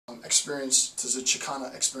experience, to the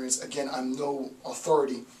Chicana experience. Again, I'm no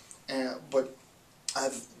authority, but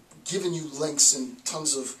I've given you links and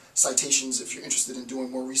tons of citations if you're interested in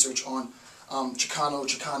doing more research on Chicano,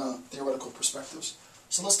 Chicana theoretical perspectives.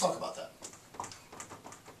 So let's talk about that.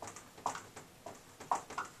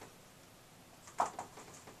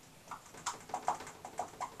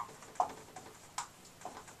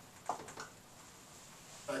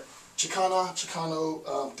 Chicana,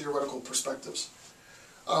 Chicano theoretical perspectives.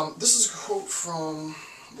 This is a quote from,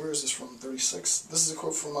 where is this from, 36? This is a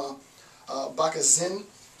quote from Bakazin.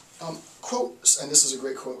 Quote, and this is a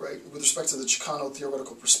great quote, right? With respect to the Chicano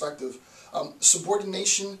theoretical perspective,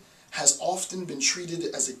 subordination has often been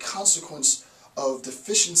treated as a consequence of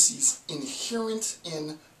deficiencies inherent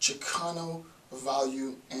in Chicano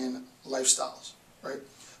value and lifestyles, right?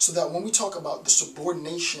 So that when we talk about the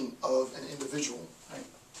subordination of an individual, right?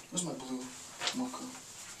 Where's my blue marker?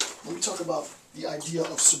 When we talk about the idea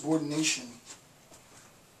of subordination,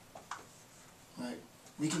 right?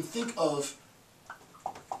 We can think of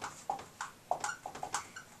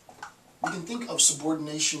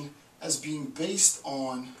subordination as being based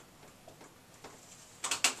on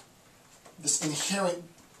this inherent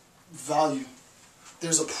value.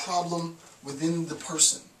 There's a problem within the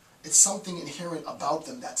person. It's something inherent about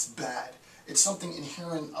them that's bad. It's something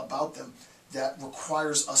inherent about them that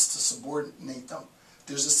requires us to subordinate them.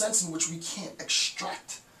 There's a sense in which we can't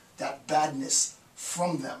extract that badness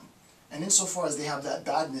from them. And insofar as they have that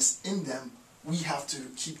badness in them, we have to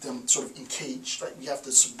keep them sort of encaged, right? We have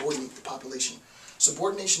to subordinate the population.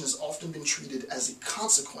 Subordination has often been treated as a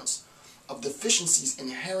consequence of deficiencies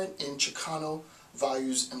inherent in Chicano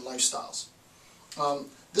values and lifestyles.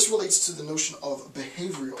 This relates to the notion of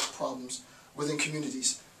behavioral problems within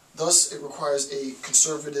communities. Thus, it requires a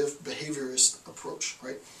conservative behaviorist approach,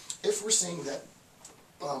 right? If we're saying that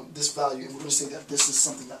this value, and we're going to say that this is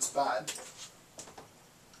something that's bad,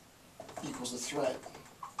 equals the threat.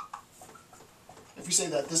 If we say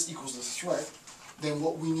that this equals the threat, then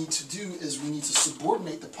what we need to do is we need to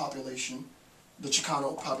subordinate the population, the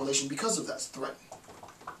Chicano population, because of that threat.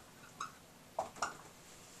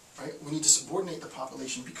 Right? We need to subordinate the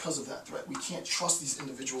population because of that threat. We can't trust these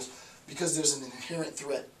individuals because there's an inherent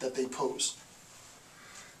threat that they pose.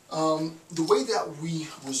 The way that we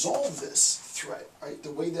resolve this threat, right,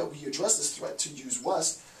 the way that we address this threat, to use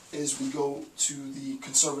West, is we go to the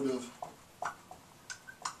conservative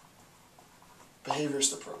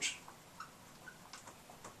behaviorist approach.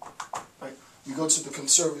 Right? We go to the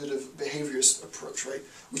conservative behaviorist approach, right?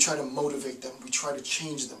 We try to motivate them, we try to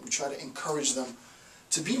change them, we try to encourage them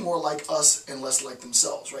to be more like us and less like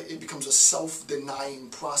themselves, right? It becomes a self-denying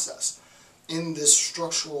process. In this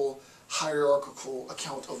structural, hierarchical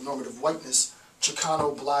account of normative whiteness,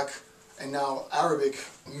 Chicano, black, and now Arabic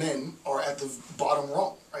men are at the bottom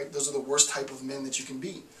rung, right? Those are the worst type of men that you can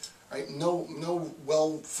be, right? No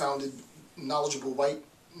well-founded, knowledgeable white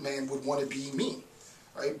man would want to be me,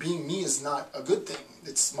 right? Being me is not a good thing.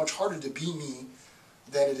 It's much harder to be me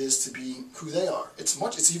than it is to be who they are. It's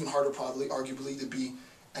even harder, probably, arguably, to be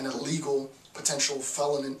an illegal, potential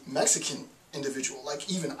felon Mexican individual.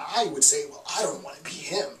 Like, even I would say, well, I don't want to be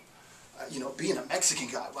him. Being a Mexican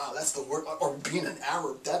guy, wow, that's the word. Or being an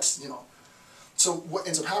Arab, that's, So what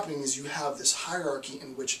ends up happening is you have this hierarchy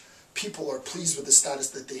in which people are pleased with the status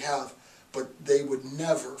that they have, but they would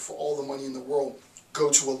never, for all the money in the world,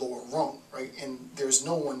 go to a lower rung, right? And there's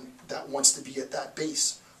no one that wants to be at that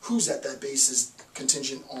base. Who's at that base is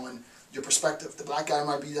contingent on your perspective. The black guy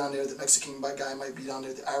might be down there, the Mexican guy might be down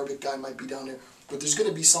there, the Arabic guy might be down there, but there's going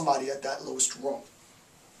to be somebody at that lowest rung.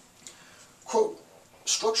 Quote,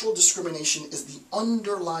 structural discrimination is the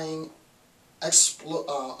underlying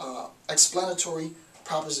explanatory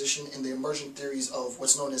proposition in the emergent theories of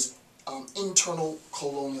what's known as internal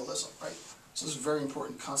colonialism, right? So this is a very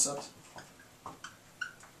important concept.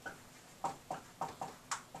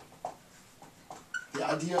 The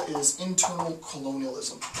idea is internal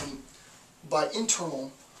colonialism. And by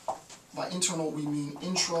internal we mean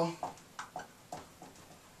intra,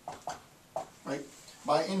 right?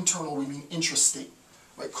 By internal we mean intrastate,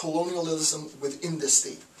 right? Colonialism within the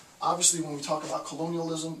state. Obviously, when we talk about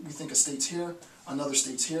colonialism, we think of states here, another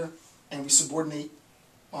state's here, and we subordinate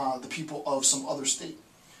the people of some other state.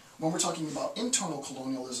 When we're talking about internal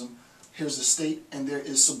colonialism, here's the state, and there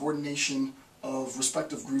is subordination of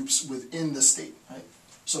respective groups within the state, right?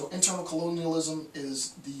 So internal colonialism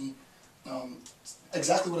is the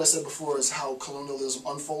exactly what I said before is how colonialism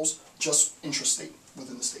unfolds, just intrastate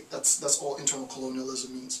within the state. That's all internal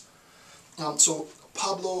colonialism means. So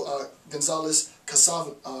Pablo González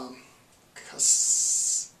Casanavo,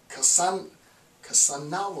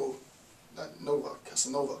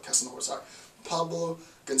 Casanova, sorry. Pablo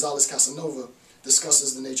Gonzalez Casanova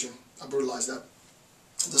discusses the nature, I brutalized that,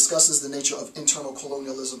 discusses the nature of internal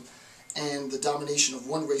colonialism and the domination of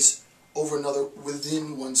one race over another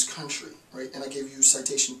within one's country, right? And I gave you a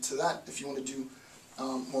citation to that if you want to do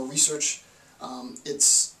more research.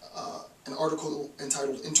 It's an article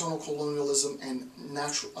entitled Internal Colonialism and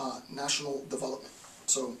National Development.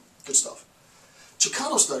 So, good stuff.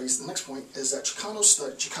 Chicano studies, the next point is that Chicano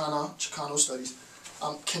studies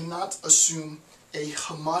cannot assume a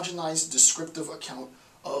homogenized descriptive account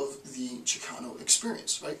of the Chicano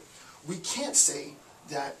experience, right? We can't say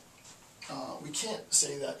that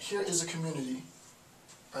here is a community,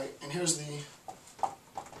 right? And here's the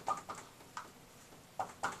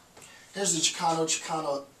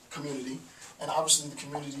Chicana community, and obviously the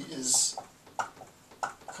community is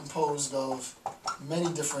composed of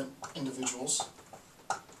many different individuals,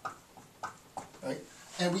 right?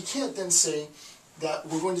 And we can't then say that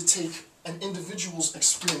we're going to take an individual's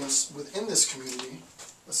experience within this community,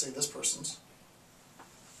 let's say this person's.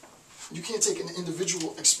 You can't take an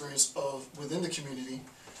individual experience of within the community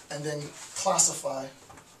and then classify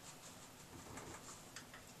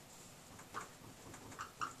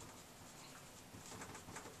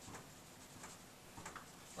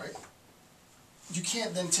right? You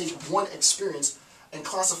can't then take one experience and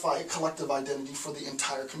classify a collective identity for the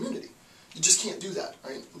entire community. You just can't do that,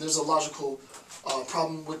 right? There's a logical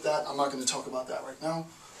problem with that. I'm not going to talk about that right now,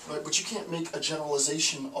 right? But you can't make a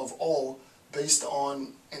generalization of all based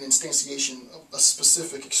on an instantiation of a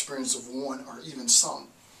specific experience of one or even some,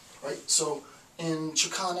 right? So in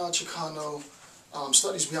Chicano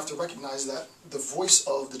studies, we have to recognize that the voice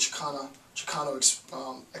of the Chicano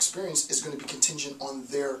experience is going to be contingent on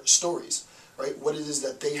their stories, right? What it is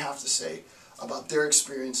that they have to say about their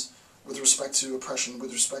experience with respect to oppression,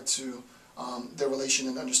 with respect to their relation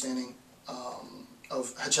and understanding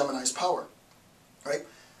of hegemonized power, right?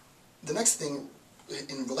 The next thing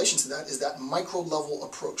in relation to that is that micro-level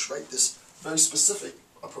approach, right? This very specific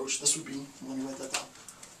approach. This would be, let me write that down.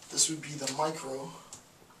 This would be the micro,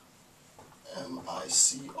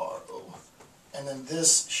 M-I-C-R-O. And then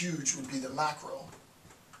this huge would be the macro,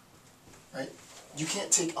 right? You can't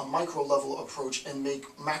take a micro-level approach and make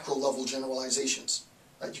macro-level generalizations,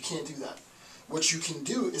 right? You can't do that. What you can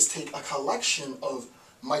do is take a collection of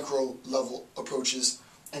micro-level approaches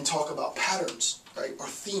and talk about patterns, right, or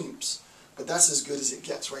themes. But that's as good as it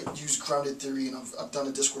gets, right? Use grounded theory, and I've done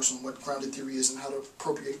a discourse on what grounded theory is and how to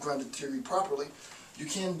appropriate grounded theory properly. You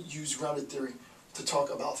can use grounded theory to talk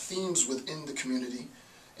about themes within the community,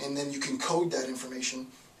 and then you can code that information,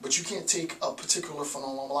 but you can't take a particular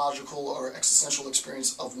phenomenological or existential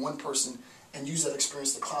experience of one person and use that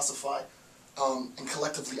experience to classify and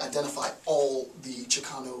collectively identify all the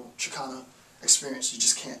Chicana experience. You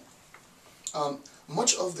just can't.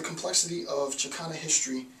 Much of the complexity of Chicana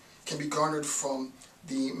history can be garnered from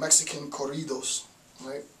the Mexican corridos,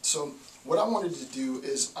 right? So what I wanted to do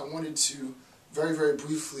is I wanted to very, very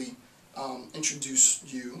briefly introduce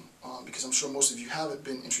you, because I'm sure most of you haven't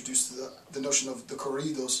been introduced to the notion of the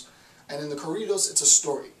corridos. And in the corridos, it's a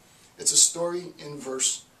story. It's a story in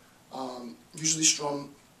verse, usually strummed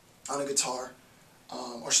on a guitar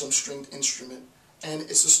or some stringed instrument. And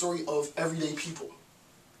it's a story of everyday people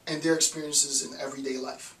and their experiences in everyday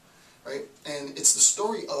life, right? And it's the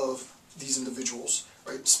story of these individuals,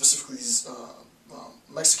 right? Specifically these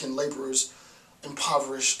Mexican laborers,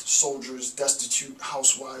 impoverished soldiers, destitute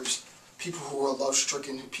housewives, people who are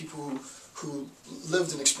love-stricken, people who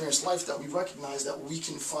lived and experienced life, that we recognize that we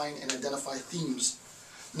can find and identify themes.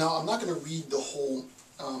 Now, I'm not going to read the whole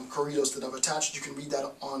corridos that I've attached. You can read that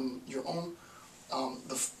on your own.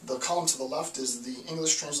 The column to the left is the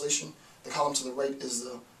English translation. The column to the right is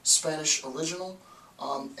the Spanish original.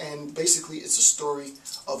 And basically, it's a story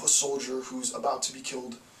of a soldier who's about to be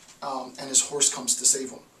killed, and his horse comes to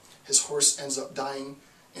save him. His horse ends up dying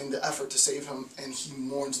in the effort to save him, and he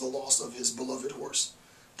mourns the loss of his beloved horse.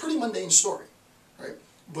 Pretty mundane story, right?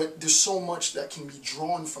 But there's so much that can be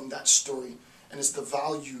drawn from that story, and it's the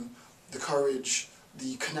value, the courage,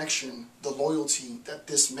 the connection, the loyalty that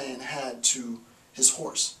this man had to his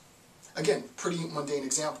horse. Again, pretty mundane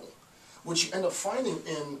example. What you end up finding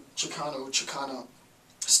in Chicana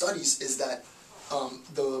studies is that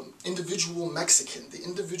the individual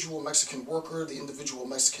Mexican worker, the individual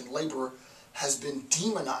Mexican laborer has been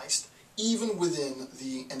demonized even within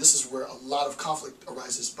the, and this is where a lot of conflict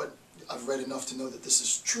arises, but I've read enough to know that this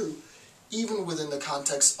is true, even within the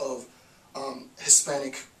context of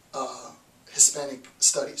Hispanic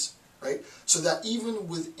studies, right? So that even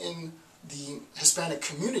within the Hispanic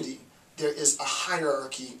community, there is a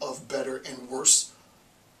hierarchy of better and worse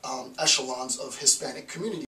echelons of Hispanic community.